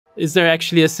Is there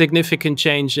actually a significant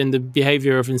change in the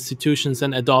behavior of institutions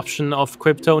and adoption of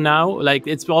crypto now? Like,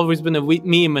 it's always been a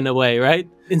meme in a way, right?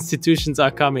 Institutions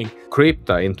are coming.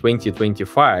 Crypto in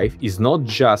 2025 is not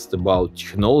just about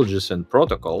technologies and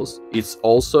protocols, it's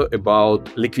also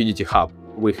about liquidity hub.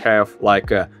 We have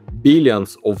like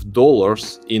billions of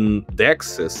dollars in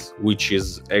DEXs, which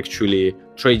is actually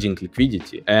trading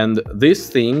liquidity. And this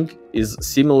thing is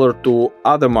similar to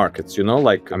other markets, you know,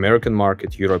 like American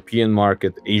market, European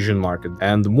market, Asian market.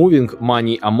 And moving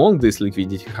money among these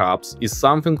liquidity hubs is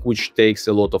something which takes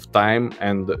a lot of time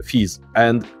and fees.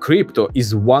 And crypto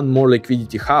is one more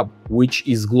liquidity hub, which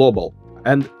is global.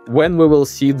 And when we will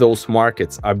see those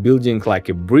markets are building like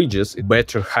a bridges,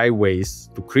 better highways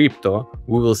to crypto,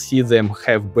 we will see them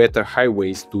have better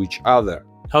highways to each other.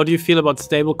 How do you feel about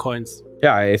stablecoins?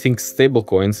 Yeah, I think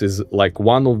stablecoins is like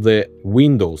one of the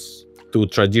windows to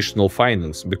traditional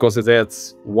finance, because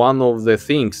that's one of the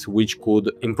things which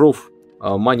could improve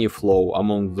money flow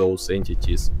among those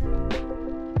entities.